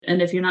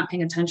And if you're not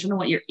paying attention to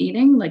what you're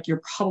eating, like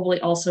you're probably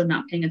also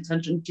not paying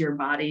attention to your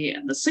body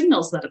and the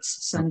signals that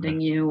it's Okay. sending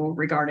you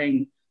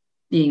regarding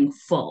being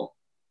full,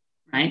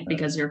 right? Got it.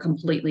 Because you're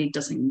completely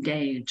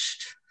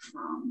disengaged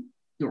from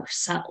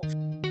yourself.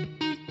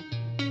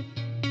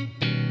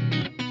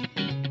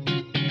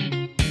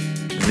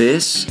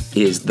 This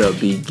is the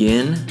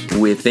Begin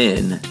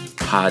Within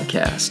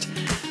podcast,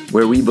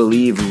 where we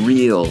believe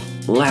real,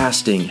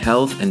 lasting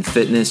health and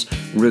fitness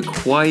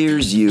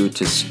requires you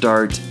to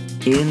start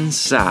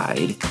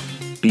inside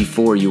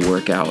before you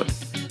work out.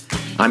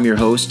 I'm your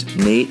host,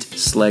 Nate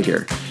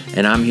Slegger,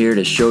 and I'm here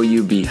to show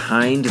you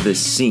behind the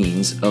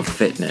scenes of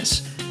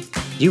fitness.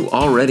 You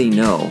already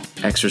know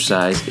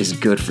exercise is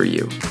good for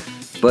you,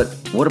 but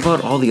what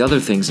about all the other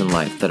things in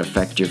life that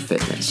affect your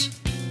fitness?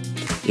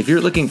 If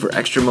you're looking for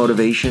extra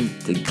motivation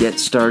to get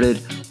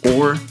started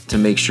or to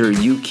make sure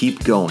you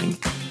keep going,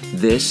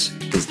 this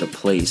is the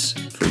place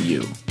for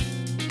you.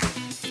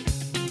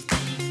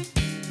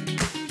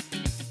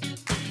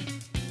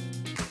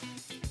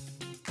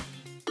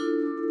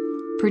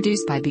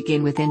 Produced by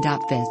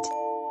BeginWithin.fit.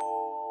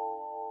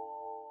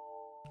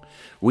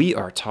 We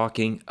are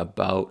talking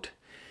about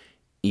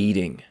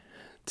eating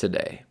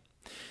today.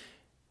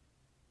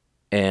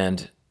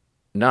 And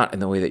not in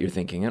the way that you're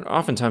thinking. And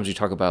oftentimes we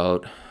talk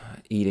about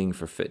eating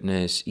for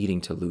fitness,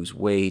 eating to lose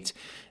weight,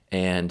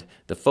 and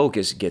the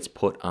focus gets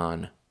put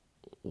on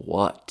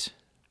what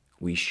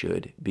we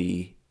should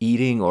be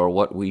eating or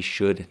what we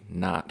should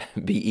not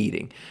be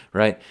eating,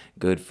 right?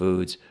 Good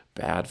foods,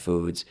 bad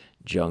foods,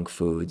 junk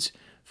foods,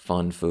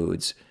 fun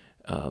foods,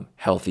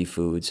 healthy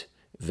foods,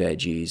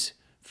 veggies,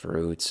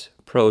 fruits,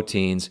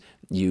 proteins.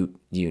 You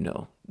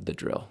know the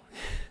drill.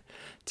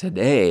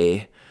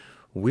 Today,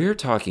 we're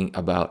talking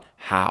about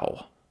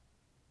how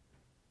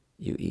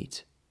you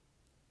eat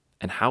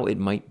and how it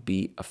might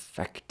be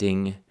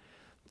affecting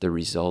the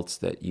results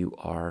that you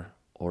are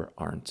or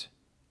aren't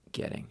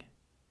getting.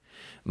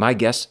 My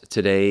guest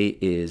today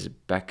is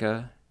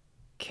Becca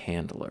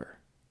Candler.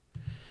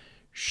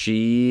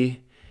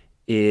 She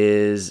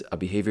is a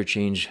behavior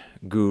change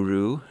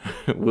guru,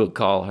 we'll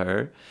call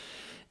her,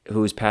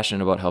 who is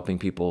passionate about helping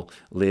people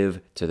live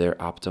to their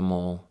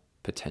optimal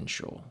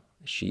potential.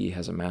 She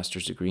has a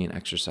master's degree in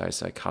exercise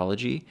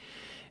psychology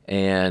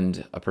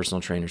and a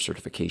personal trainer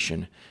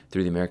certification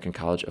through the American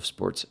College of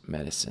Sports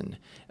Medicine.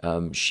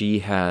 She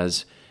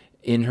has,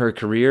 in her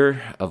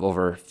career of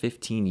over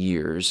 15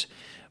 years,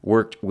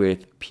 worked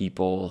with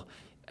people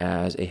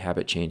as a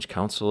habit change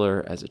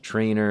counselor, as a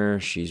trainer.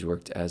 She's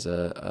worked as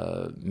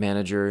a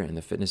manager in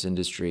the fitness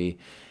industry,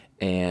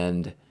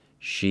 and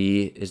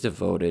she is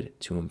devoted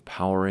to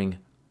empowering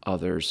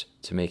others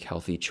to make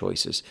healthy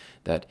choices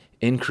that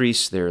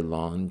increase their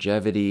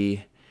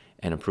longevity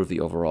and improve the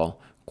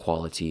overall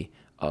quality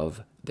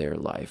of their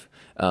life.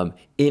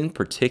 In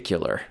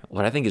particular,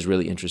 what I think is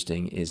really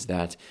interesting is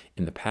that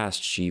in the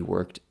past, she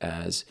worked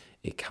as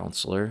a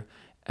counselor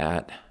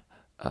at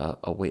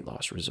a weight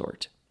loss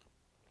resort.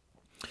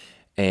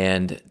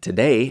 And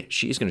today,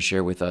 she's going to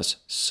share with us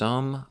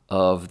some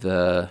of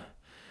the,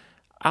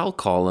 I'll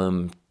call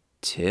them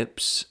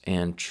tips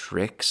and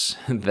tricks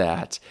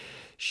that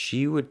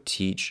she would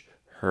teach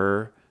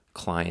her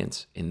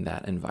clients in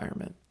that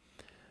environment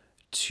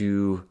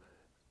to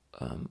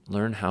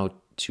learn how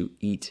to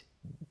eat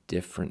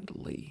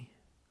differently,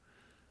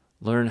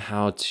 learn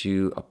how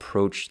to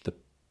approach the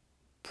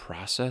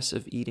process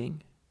of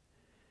eating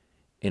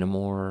in a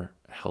more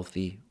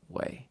healthy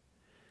way.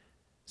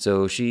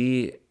 So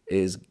she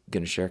is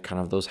going to share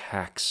kind of those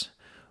hacks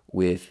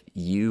with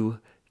you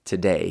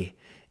today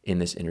in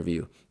this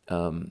interview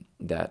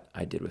that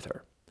I did with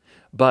her.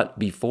 But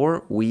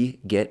before we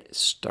get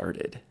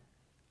started,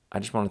 I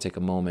just want to take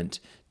a moment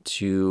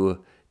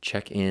to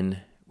check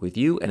in with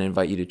you and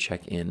invite you to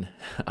check in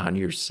on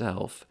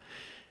yourself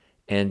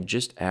and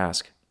just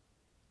ask,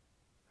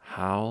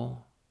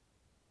 how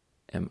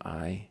am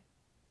I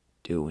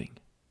doing?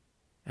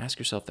 Ask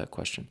yourself that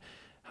question.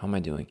 How am I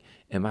doing?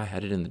 Am I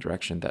headed in the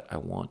direction that I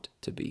want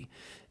to be?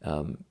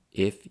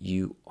 If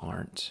you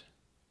aren't,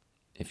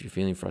 if you're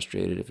feeling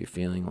frustrated, if you're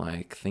feeling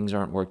like things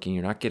aren't working,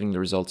 you're not getting the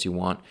results you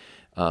want,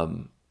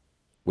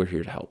 we're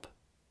here to help.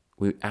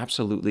 We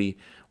absolutely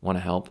want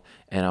to help,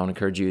 and I want to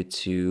encourage you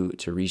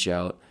to reach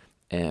out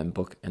and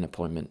book an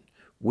appointment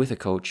with a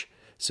coach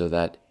so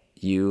that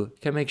you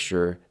can make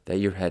sure that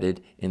you're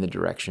headed in the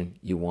direction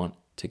you want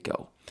to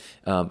go.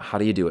 How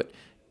do you do it?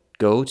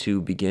 Go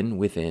to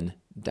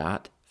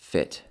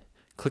beginwithin.fit.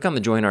 Click on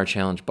the Join Our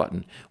Challenge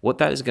button. What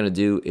that is going to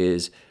do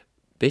is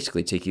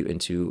basically take you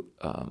into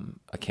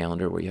a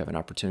calendar where you have an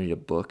opportunity to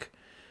book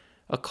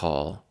a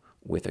call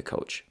with a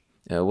coach.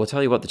 We'll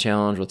tell you about the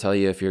challenge. We'll tell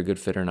you if you're a good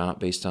fit or not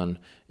based on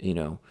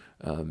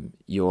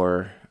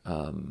your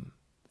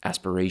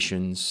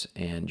aspirations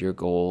and your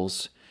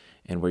goals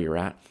and where you're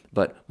at.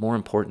 But more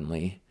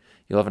importantly,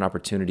 you'll have an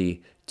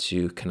opportunity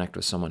to connect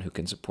with someone who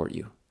can support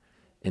you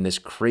in this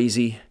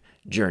crazy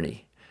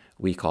journey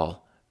we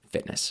call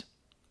fitness.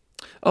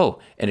 Oh,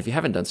 and if you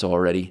haven't done so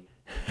already,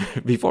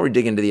 before we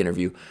dig into the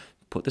interview,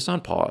 put this on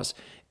pause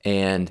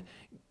and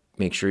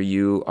make sure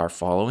you are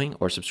following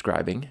or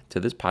subscribing to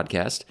this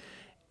podcast.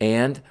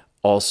 And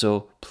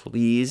also,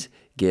 please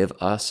give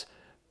us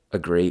a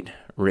great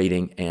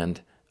rating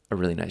and a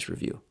really nice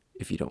review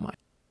if you don't mind.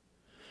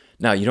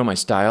 Now, you know my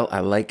style. I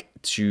like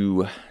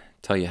to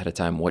tell you ahead of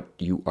time what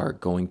you are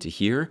going to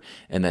hear.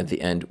 And then at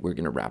the end, we're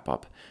going to wrap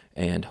up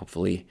and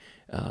hopefully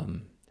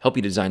help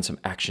you design some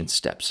action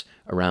steps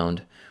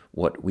around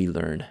what we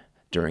learn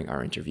during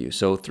our interview.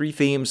 So 3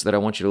 themes that I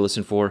want you to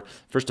listen for.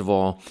 First of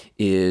all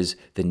is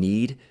the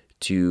need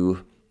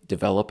to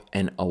develop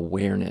an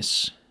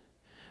awareness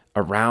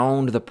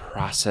around the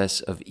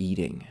process of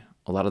eating.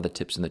 A lot of the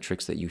tips and the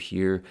tricks that you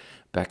hear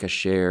Becca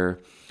share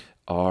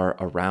are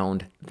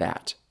around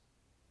that,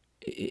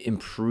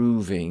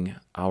 improving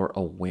our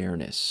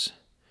awareness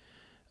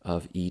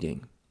of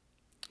eating.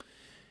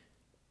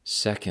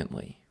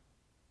 Secondly,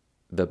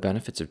 the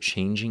benefits of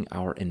changing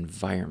our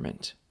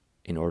environment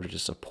in order to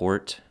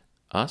support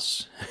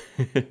us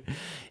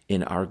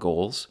in our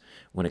goals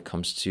when it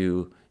comes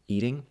to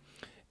eating.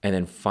 And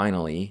then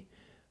finally,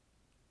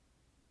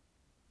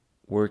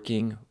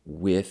 working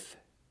with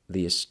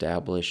the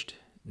established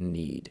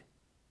need.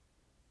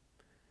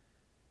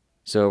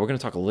 So we're going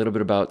to talk a little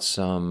bit about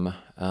some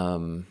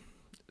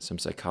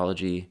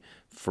psychology.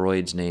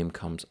 Freud's name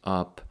comes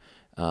up,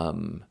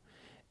 and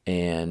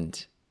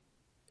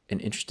an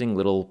interesting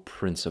little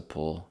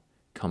principle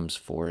comes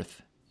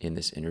forth in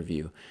this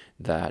interview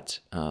that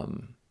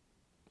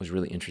was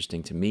really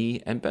interesting to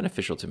me and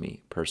beneficial to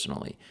me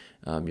personally.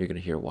 You're going to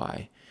hear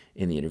why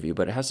in the interview,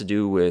 but it has to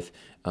do with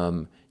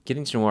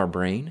getting to know our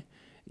brain,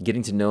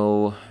 getting to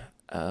know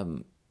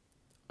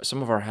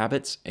some of our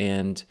habits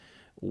and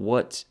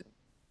what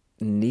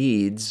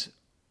needs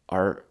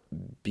are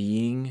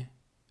being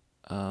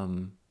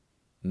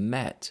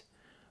met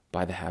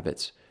by the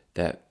habits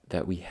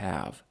that we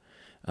have.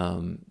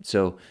 And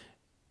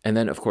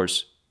then of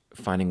course,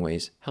 finding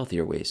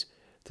healthier ways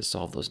to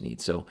solve those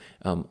needs. So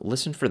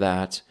listen for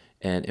that.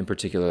 And in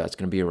particular, that's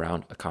going to be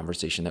around a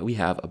conversation that we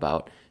have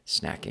about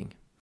snacking.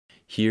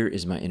 Here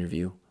is my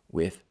interview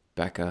with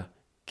Becca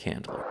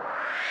Candler.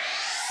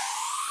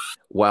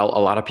 While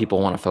a lot of people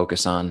want to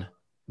focus on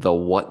the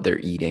what they're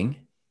eating,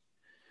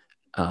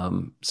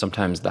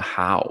 sometimes the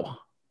how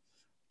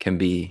can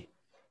be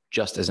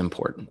just as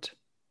important.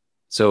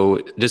 So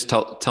just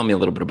tell me a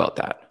little bit about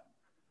that.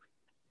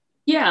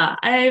 Yeah,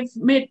 I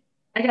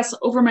guess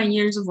over my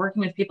years of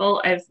working with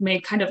people, I've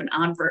made kind of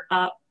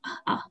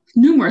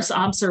numerous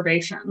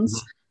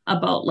observations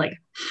about like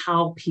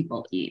how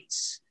people eat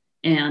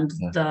and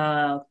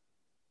the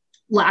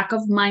lack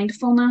of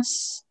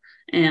mindfulness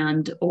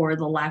or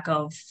the lack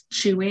of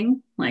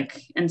chewing.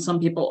 And some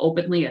people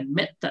openly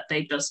admit that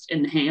they just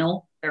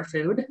inhale their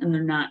food and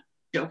they're not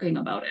joking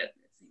about it.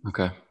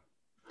 Okay.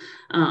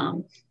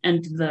 And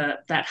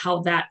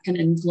how that can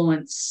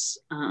influence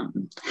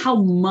how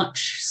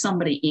much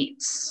somebody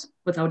eats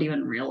without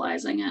even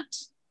realizing it.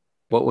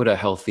 What would a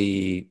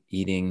healthy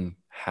eating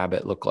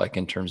habit look like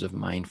in terms of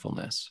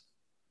mindfulness?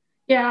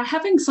 Yeah,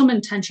 having some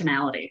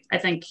intentionality. I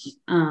think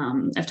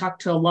I've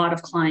talked to a lot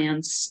of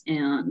clients,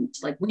 and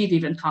we've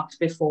even talked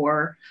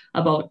before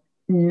about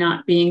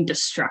not being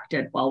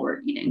distracted while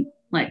we're eating.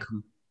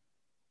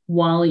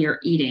 While you're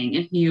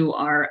eating, you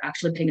are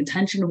actually paying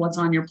attention to what's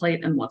on your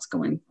plate and what's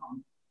going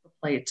from the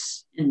plate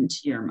into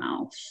your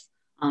mouth,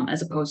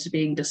 as opposed to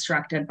being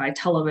distracted by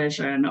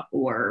television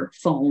or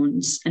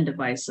phones and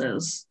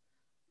devices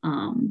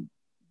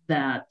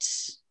that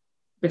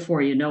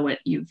before you know it,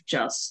 you've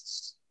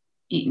just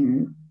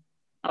eaten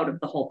out of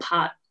the whole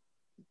pot,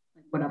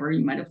 whatever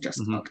you might have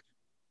just cooked,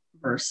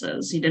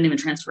 versus you didn't even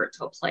transfer it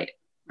to a plate,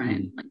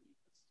 right?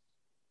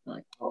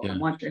 I'm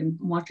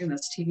watching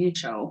this TV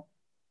show,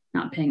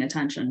 not paying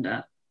attention to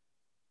at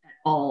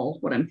all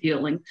what I'm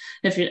feeling.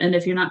 If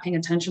you're not paying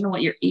attention to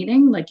what you're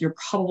eating, you're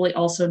probably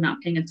also not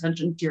paying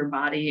attention to your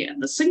body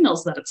and the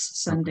signals that it's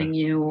sending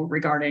you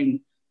regarding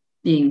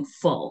being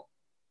full,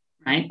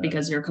 right?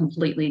 Because you're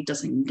completely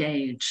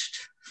disengaged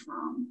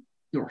from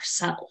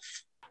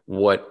yourself.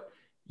 What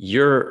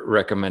you're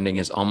recommending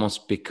is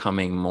almost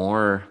becoming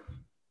more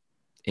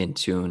in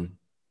tune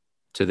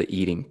to the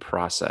eating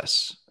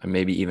process and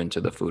maybe even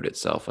to the food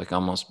itself,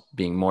 almost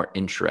being more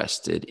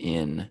interested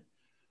in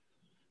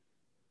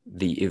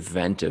the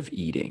event of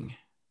eating,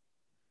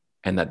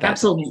 and that's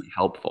absolutely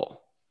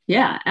helpful.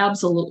 Yeah,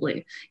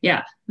 absolutely.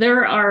 Yeah.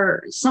 There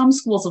are some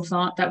schools of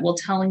thought that will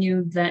tell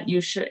you that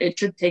it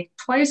should take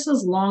twice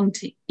as long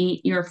to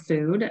eat your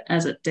food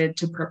as it did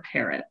to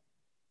prepare it.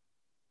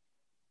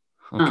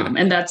 Okay.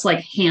 And that's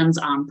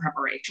hands-on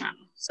preparation.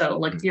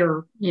 So if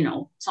you're,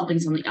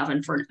 something's in the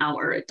oven for an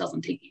hour, it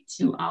doesn't take you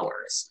 2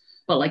 hours,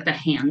 but the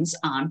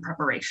hands-on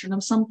preparation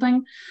of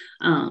something.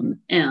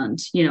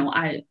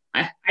 I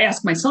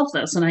ask myself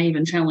this, and I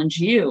even challenge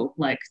you,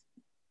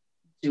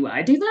 do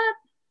I do that?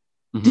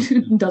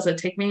 Does it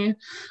take me?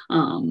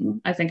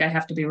 I think I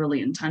have to be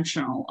really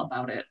intentional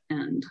about it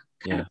and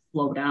kind of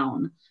slow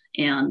down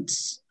and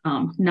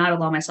not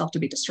allow myself to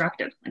be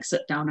distracted,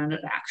 sit down at an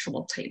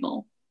actual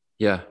table.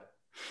 Yeah.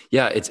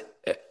 Yeah. It's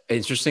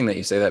interesting that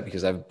you say that,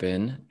 because I've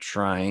been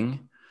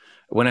trying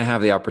when I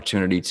have the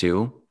opportunity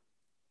to,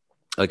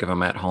 like if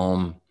I'm at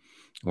home,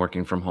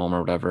 working from home or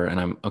whatever, and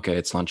I'm okay,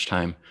 it's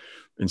lunchtime,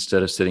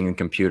 instead of sitting in the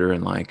computer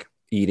and like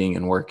eating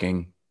and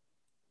working,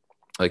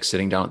 like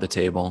sitting down at the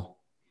table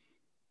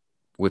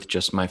with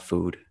just my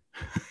food.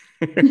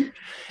 Yeah.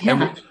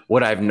 And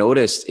what I've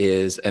noticed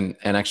is, and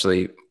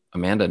actually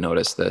Amanda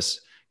noticed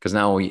this, because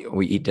now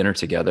we eat dinner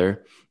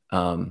together.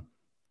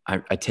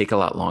 I take a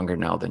lot longer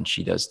now than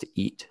she does to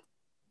eat.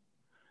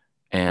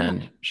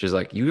 And she's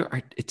like,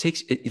 it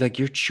takes it, like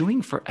you're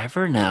chewing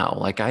forever now.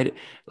 Like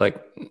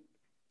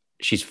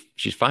she's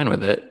fine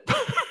with it.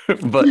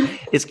 But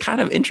it's kind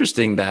of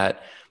interesting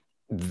that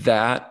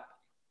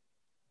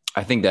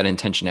I think that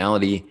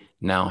intentionality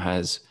now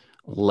has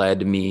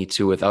led me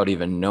to, without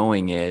even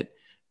knowing it,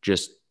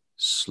 just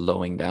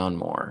slowing down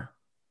more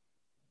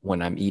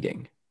when I'm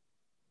eating.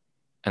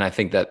 And I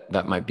think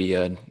that might be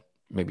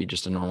maybe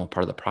just a normal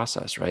part of the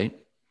process, right?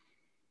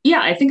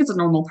 Yeah, I think it's a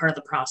normal part of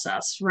the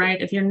process, right?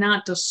 If you're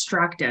not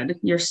distracted,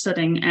 you're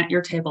sitting at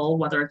your table,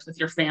 whether it's with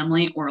your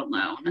family or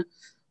alone,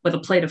 with a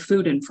plate of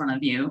food in front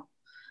of you.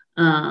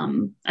 I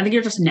think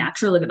you're just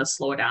naturally going to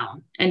slow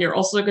down. And you're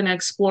also going to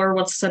explore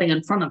what's sitting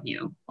in front of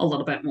you a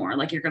little bit more.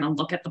 Like you're going to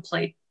look at the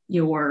plate,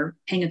 you're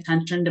paying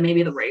attention to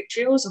maybe the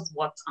ratios of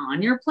what's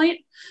on your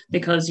plate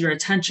because your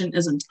attention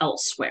isn't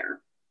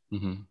elsewhere.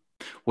 Mm-hmm.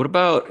 What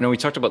about, we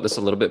talked about this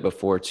a little bit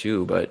before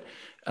too, but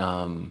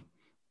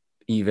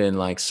even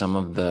like some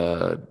of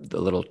the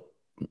little,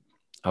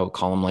 I would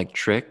call them like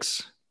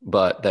tricks,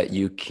 but that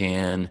you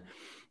can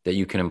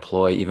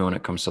employ even when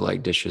it comes to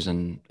like dishes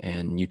and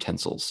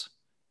utensils.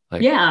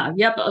 Like, yeah,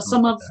 yep.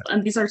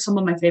 And these are some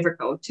of my favorite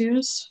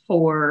go-tos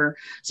for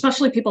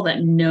especially people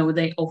that know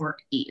they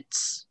overeat,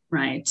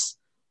 right?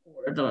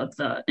 Or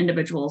the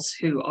individuals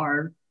who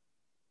are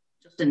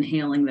just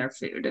inhaling their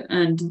food.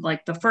 And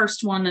like the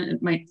first one,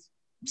 it might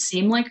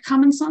seem like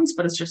common sense,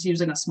 but it's just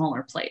using a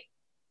smaller plate.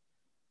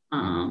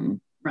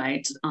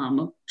 Right?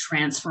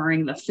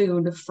 Transferring the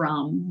food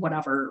from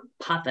whatever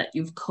pot that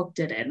you've cooked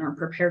it in or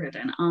prepared it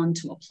in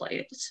onto a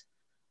plate.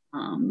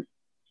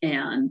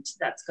 And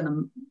that's going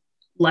to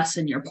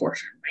lessen your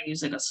portion by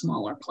using a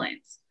smaller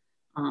plate.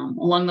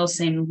 Along those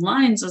same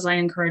lines, as I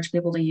encourage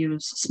people to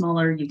use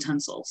smaller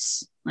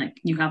utensils, like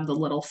you have the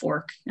little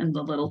fork and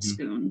the little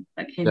spoon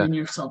that came in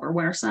your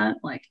silverware set,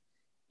 like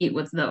eat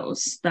with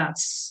those.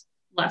 That's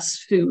less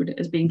food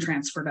is being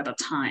transferred at a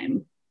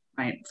time,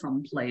 right?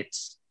 From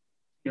plates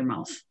your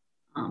mouth,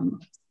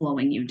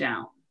 slowing you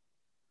down.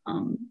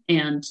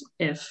 And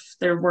if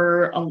there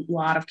were a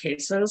lot of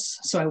cases,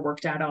 so I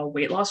worked at a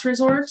weight loss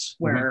resort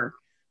where,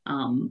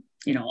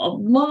 a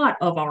lot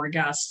of our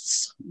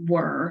guests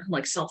were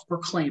like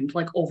self-proclaimed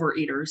like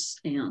overeaters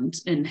and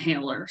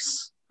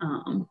inhalers,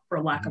 for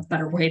lack of a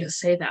better way to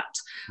say that.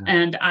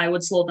 And I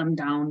would slow them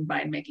down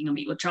by making them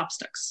eat with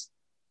chopsticks.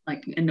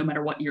 Like, and no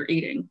matter what you're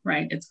eating,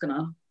 right, it's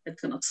gonna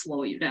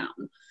slow you down.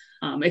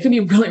 It can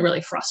be really,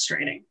 really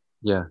frustrating.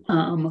 Yeah.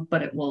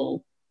 But it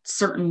will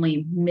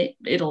certainly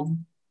it'll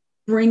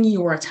bring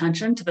your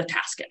attention to the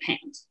task at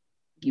hand.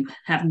 You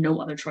have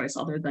no other choice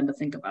other than to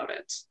think about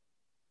it.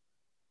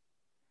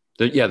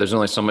 There's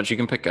only so much you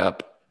can pick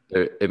up.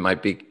 It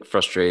might be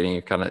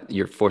frustrating.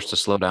 You're forced to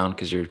slow down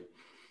because you're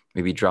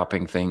maybe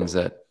dropping things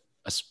that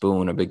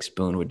a big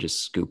spoon would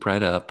just scoop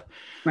right up.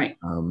 Right.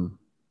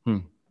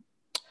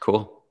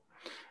 Cool.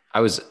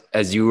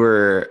 As you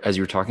were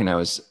talking, I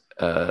was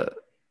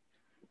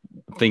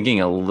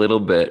thinking a little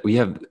bit. We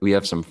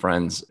have some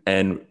friends,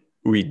 and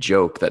we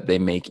joke that they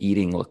make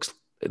eating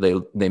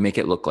they make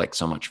it look like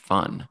so much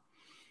fun.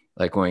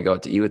 Like when we go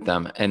out to eat with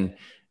them, and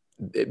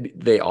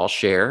they all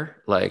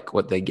share like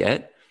what they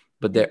get,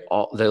 but they're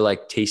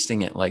like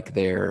tasting it like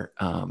their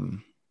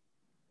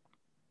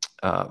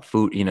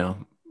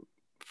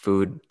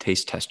food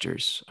taste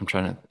testers. I'm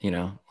trying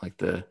to, like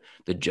the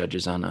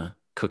judges on a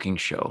cooking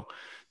show.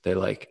 They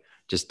like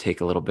just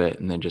take a little bit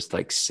and then just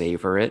like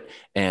savor it,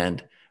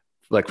 and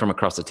like from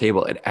across the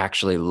table, it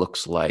actually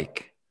looks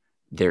like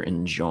they're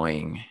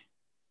enjoying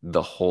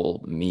the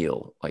whole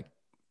meal, like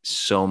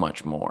so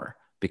much more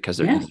because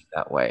they're eating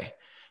that way.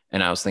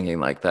 And I was thinking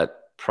like that's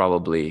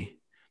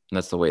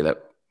the way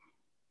that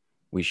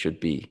we should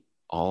be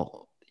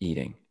all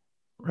eating,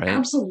 right?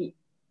 Absolutely.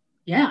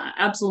 Yeah,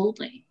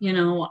 absolutely.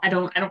 I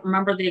don't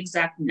remember the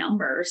exact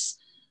numbers,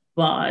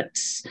 but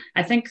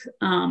I think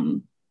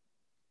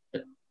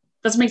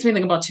this makes me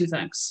think about two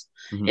things.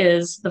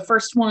 Is the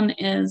first one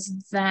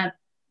is that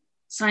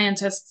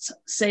scientists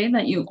say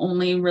that you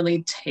only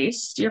really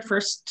taste your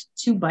first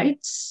 2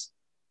 bites.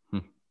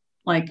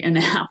 Like, and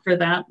after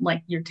that,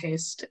 like your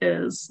taste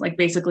is like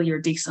basically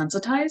you're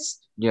desensitized.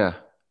 Yeah.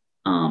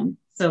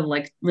 So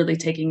like really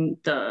taking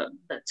the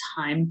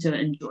time to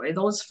enjoy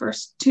those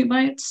first 2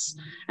 bites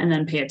and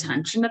then pay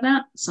attention to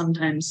that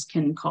sometimes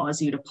can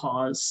cause you to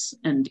pause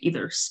and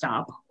either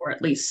stop or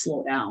at least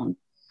slow down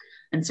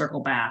and circle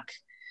back.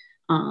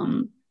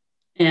 And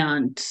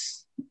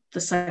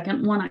the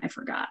second one, I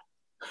forgot.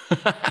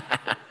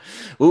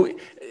 Well,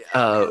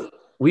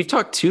 we've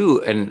talked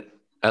too, and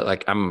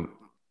like I'm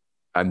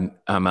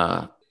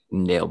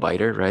nail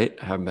biter, right?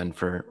 I have been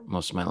for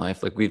most of my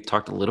life. Like we've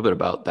talked a little bit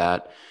about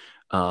that,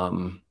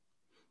 um,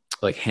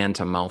 like hand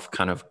to mouth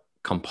kind of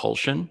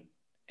compulsion,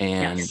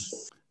 and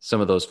Yes.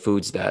 some of those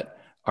foods that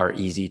are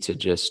easy to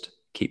just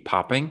keep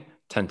popping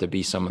tend to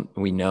be some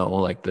we know,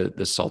 like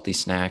the salty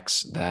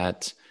snacks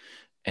that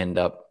end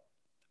up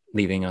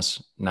leaving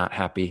us not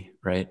happy,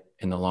 right,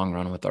 in the long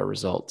run with our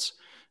results.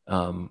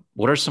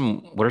 What are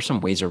some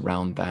ways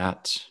around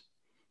that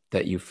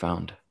you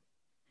found?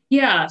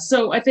 Yeah.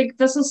 So I think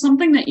this is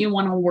something that you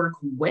want to work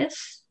with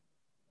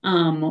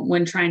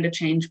when trying to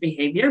change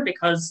behavior,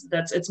 because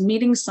it's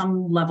meeting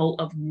some level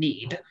of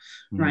need,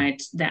 Mm-hmm.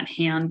 right? That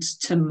hand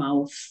to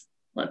mouth,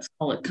 let's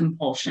call it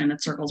compulsion.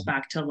 It circles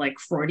back to like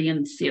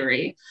Freudian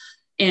theory,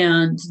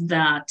 and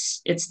that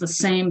it's the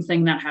same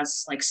thing that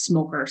has like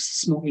smokers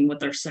smoking with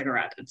their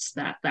cigarette. It's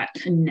that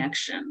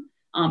connection.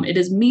 It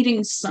is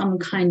meeting some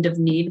kind of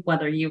need,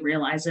 whether you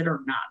realize it or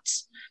not.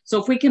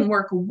 So if we can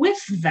work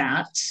with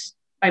that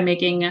by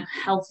making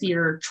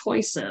healthier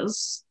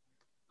choices,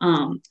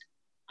 um,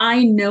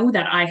 I know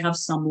that I have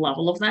some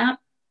level of that.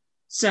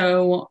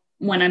 So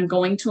when I'm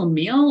going to a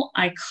meal,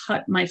 I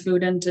cut my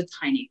food into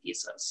tiny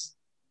pieces.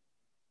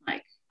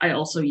 Like I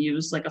also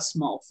use like a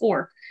small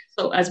fork.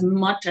 So as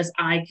much as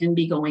I can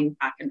be going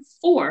back and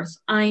forth,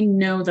 I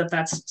know that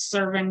that's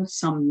serving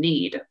some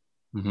need,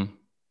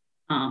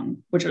 Mm-hmm.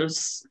 which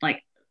is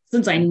like,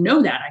 since I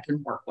know that, I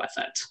can work with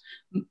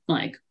it.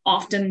 Like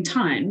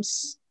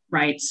oftentimes,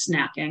 right,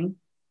 snacking,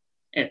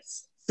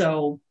 it's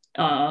so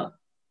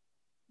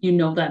you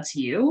know that's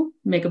you,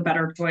 make a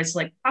better choice.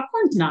 Like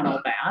popcorn's not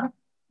all bad,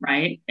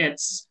 right?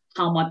 It's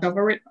how much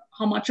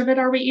of it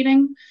are we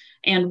eating,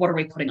 and what are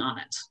we putting on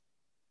it,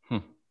 Hmm.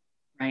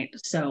 right?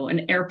 So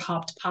an air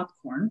popped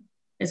popcorn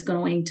is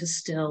going to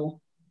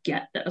still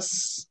get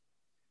this.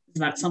 Is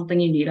that something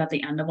you need at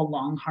the end of a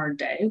long, hard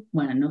day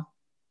when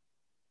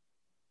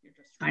you're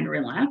just trying to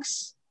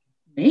relax?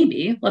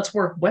 Maybe. Let's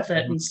work with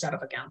it Mhm. instead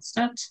of against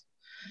it.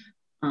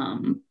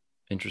 Um,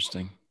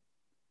 Interesting.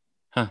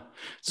 Huh.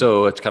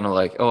 So it's kind of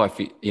like, oh, I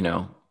feel,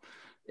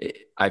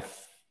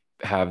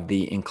 have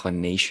the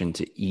inclination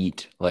to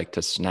eat, like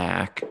to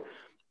snack,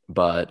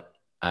 but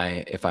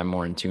if I'm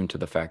more in tune to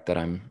the fact that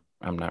I'm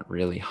not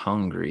really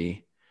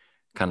hungry,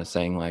 kind of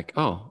saying like,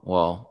 oh,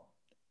 well,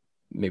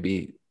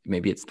 maybe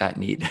it's that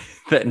need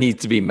that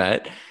needs to be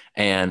met,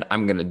 and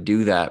I'm gonna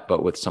do that,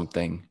 but with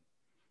something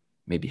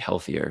maybe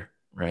healthier,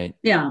 right?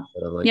 yeah.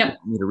 Instead of like, Yep.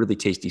 I need a really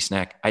tasty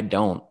snack. I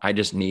don't. I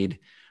just need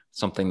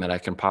something that I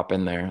can pop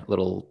in there,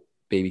 little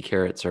baby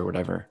carrots or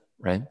whatever,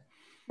 right?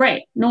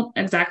 Right. Nope,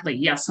 exactly.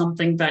 Yeah,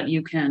 something that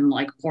you can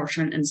like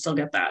portion and still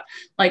get that.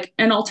 Like,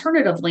 and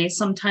alternatively,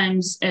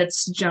 sometimes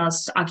it's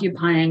just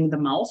occupying the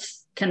mouth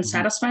can Mm-hmm.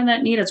 satisfy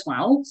that need as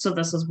well. So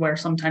this is where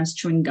sometimes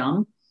chewing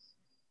gum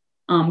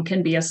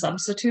can be a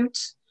substitute.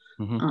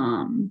 Mm-hmm.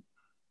 Um,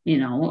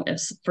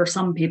 if for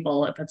some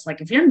people, if it's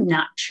like if you're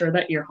not sure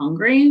that you're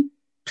hungry,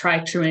 try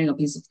chewing a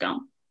piece of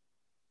gum.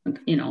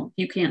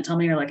 You can't tell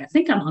me you're like, I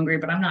think I'm hungry,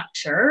 but I'm not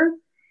sure.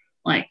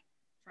 Like,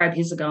 try a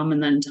piece of gum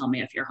and then tell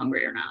me if you're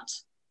hungry or not.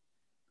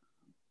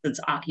 It's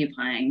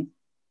occupying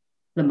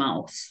the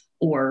mouth,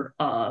 or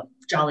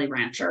Jolly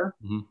Rancher,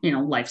 Mm-hmm.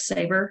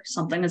 Lifesaver,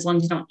 something, as long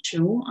as you don't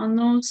chew on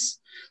those,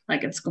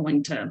 like it's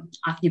going to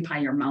occupy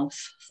your mouth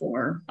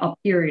for a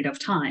period of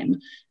time.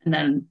 And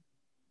then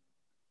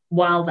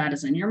while that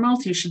is in your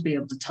mouth, you should be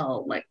able to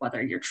tell like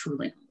whether you're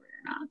truly hungry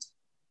or not.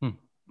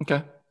 Hmm.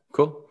 Okay,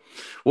 cool.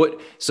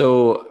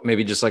 So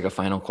maybe just like a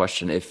final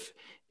question,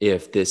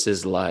 if this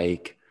is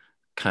like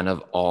kind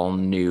of all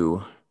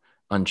new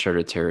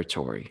uncharted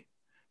territory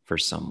for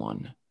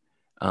someone,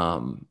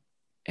 um,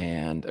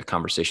 and a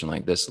conversation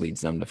like this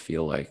leads them to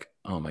feel like,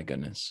 oh my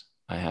goodness,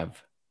 I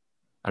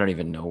don't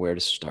even know where to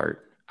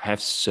start. I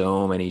have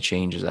so many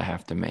changes I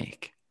have to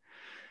make.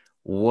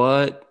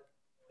 What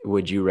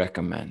would you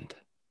recommend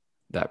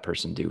that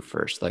person do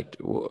first? Like,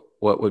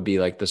 what would be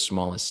like the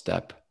smallest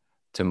step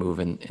to move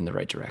in the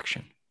right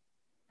direction?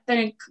 I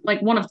think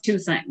like one of two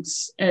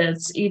things.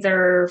 It's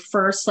either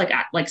first like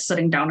act like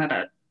sitting down at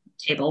a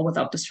table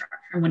without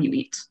distraction when you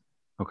eat.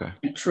 Okay.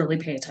 Like truly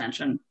pay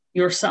attention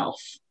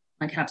yourself,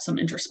 like have some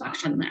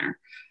introspection there.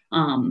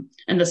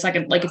 And the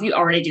second, like if you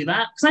already do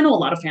that, because I know a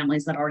lot of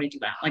families that already do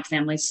that, like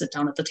families sit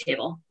down at the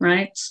table,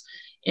 right?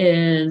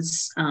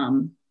 Is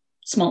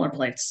smaller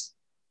plates,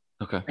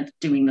 Okay. like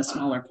doing the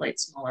smaller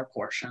plates, smaller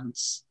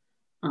portions,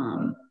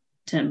 um,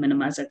 to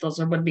minimize it. Those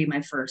would be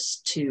my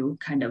first two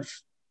kind of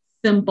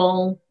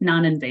simple,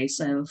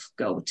 non-invasive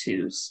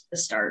go-tos to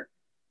start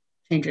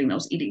changing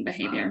those eating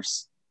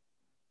behaviors.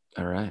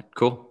 All right.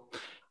 Cool.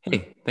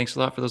 Hey, thanks a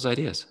lot for those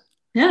ideas.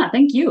 Yeah,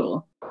 thank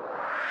you.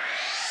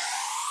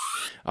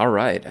 All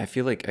right. I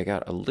feel like I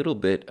got a little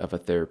bit of a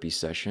therapy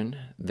session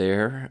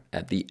there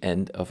at the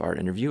end of our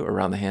interview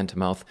around the hand to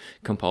mouth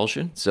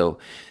compulsion. So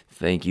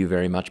thank you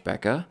very much,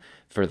 Becca,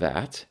 for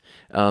that.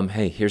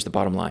 Hey, here's the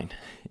bottom line.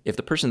 If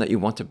the person that you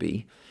want to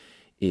be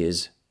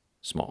is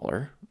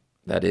smaller,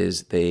 that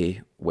is,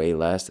 they weigh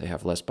less, they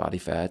have less body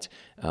fat,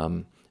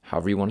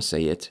 however you want to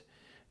say it,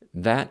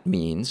 that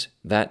means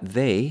that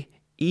they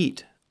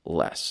eat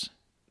less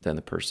than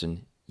the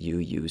person you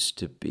used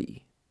to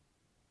be,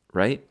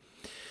 right?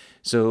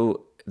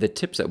 So the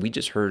tips that we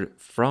just heard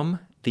from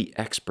the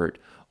expert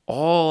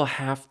all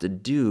have to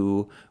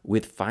do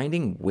with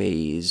finding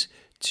ways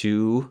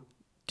to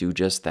do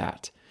just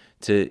that,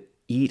 to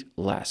eat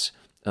less.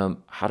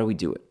 How do we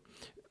do it?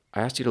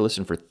 I asked you to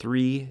listen for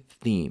 3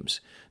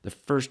 themes. The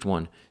first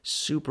one,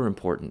 super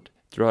important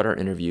throughout our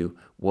interview,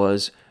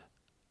 was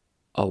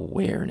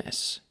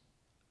awareness.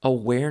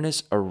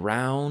 Awareness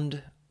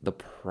around the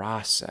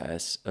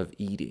process of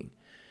eating.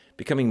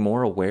 Becoming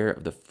more aware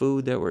of the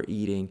food that we're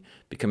eating,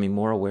 becoming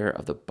more aware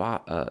of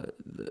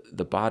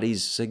the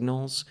body's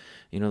signals,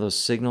 those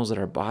signals that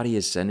our body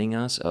is sending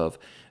us of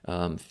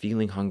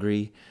feeling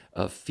hungry,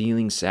 of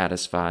feeling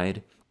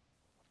satisfied.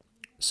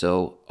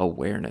 So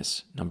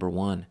awareness, number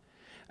 1.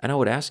 And I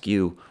would ask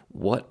you,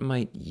 what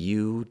might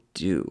you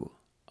do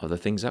of the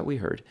things that we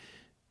heard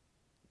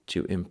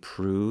to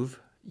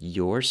improve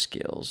your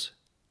skills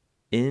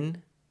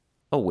in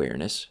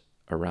awareness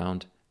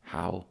around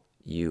how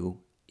you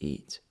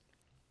eat?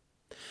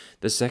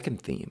 The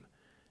second theme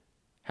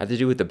had to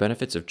do with the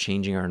benefits of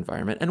changing our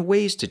environment and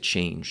ways to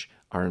change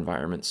our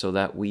environment so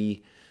that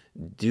we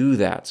do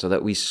that, so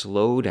that we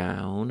slow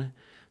down,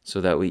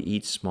 so that we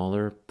eat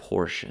smaller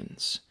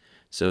portions.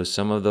 So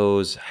some of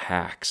those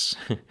hacks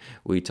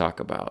we talk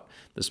about,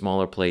 the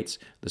smaller plates,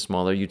 the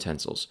smaller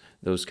utensils,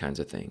 those kinds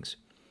of things.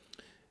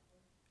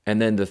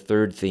 And then the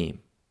third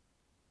theme,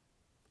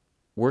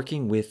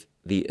 working with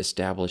the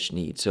established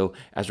needs. So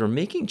as we're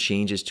making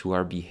changes to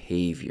our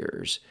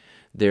behaviors,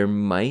 there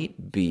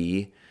might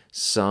be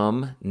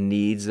some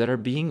needs that are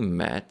being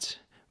met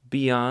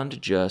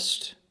beyond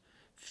just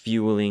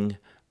fueling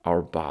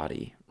our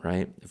body,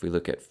 right? If we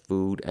look at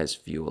food as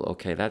fuel,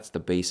 okay, that's the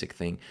basic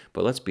thing.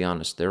 But let's be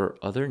honest, there are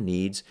other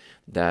needs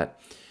that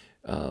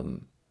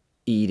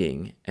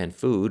eating and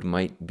food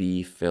might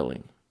be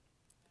filling.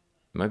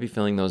 It might be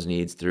filling those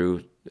needs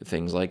through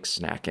things like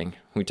snacking.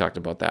 We talked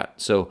about that.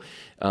 So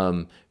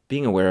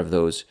being aware of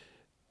those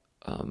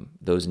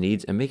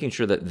needs and making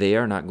sure that they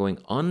are not going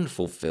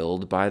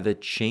unfulfilled by the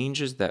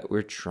changes that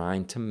we're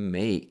trying to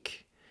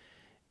make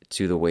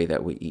to the way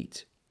that we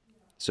eat.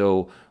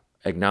 So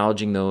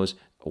acknowledging those,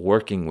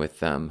 working with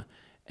them,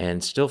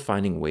 and still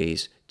finding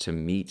ways to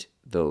meet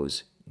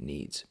those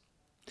needs.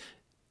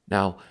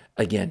 Now,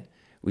 again,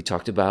 we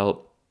talked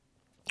about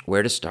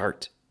where to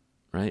start,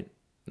 right?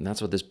 And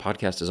that's what this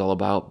podcast is all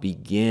about.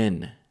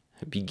 Begin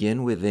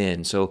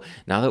within. So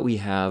now that we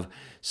have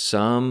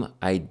some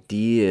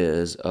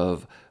ideas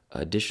of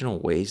additional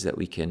ways that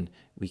we can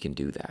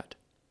do that,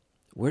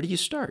 where do you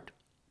start?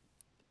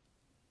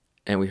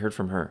 And we heard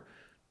from her,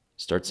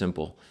 start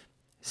simple.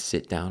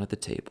 Sit down at the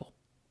table.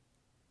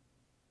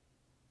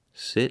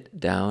 Sit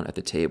down at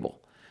the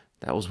table.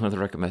 That was one of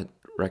the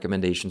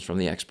recommendations from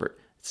the expert.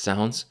 It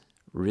sounds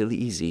really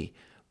easy,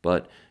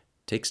 but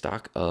take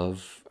stock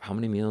of how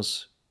many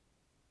meals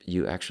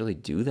you actually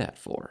do that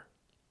for.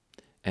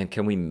 And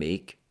can we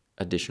make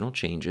additional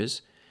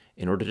changes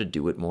in order to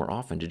do it more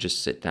often, to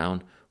just sit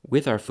down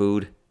with our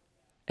food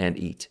and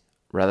eat,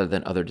 rather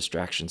than other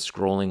distractions,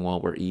 scrolling while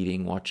we're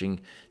eating,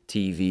 watching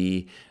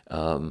TV,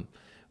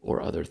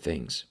 or other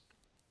things.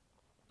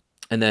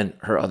 And then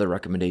her other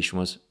recommendation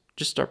was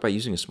just start by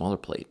using a smaller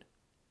plate.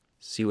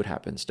 See what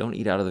happens. Don't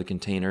eat out of the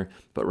container,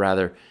 but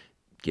rather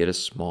get a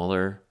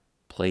smaller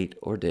plate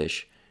or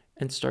dish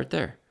and start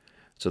there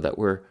so that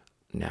we're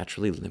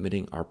naturally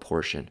limiting our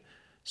portion,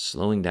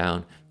 slowing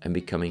down, and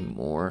becoming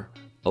more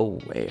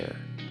aware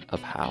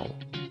of how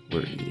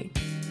we're eating.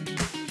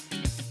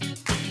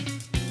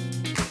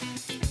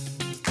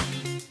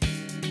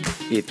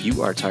 If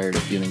you are tired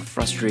of feeling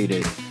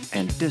frustrated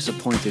and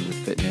disappointed with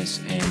fitness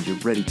and you're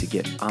ready to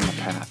get on the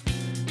path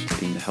to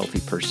being the healthy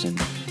person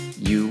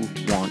you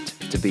want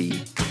to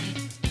be,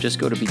 just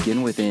go to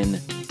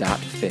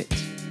beginwithin.fit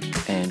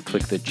and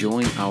click the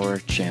Join Our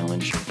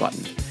Challenge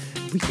button.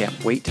 We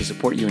can't wait to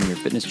support you in your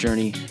fitness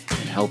journey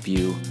and help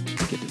you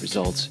to get the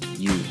results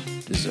you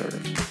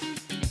deserve.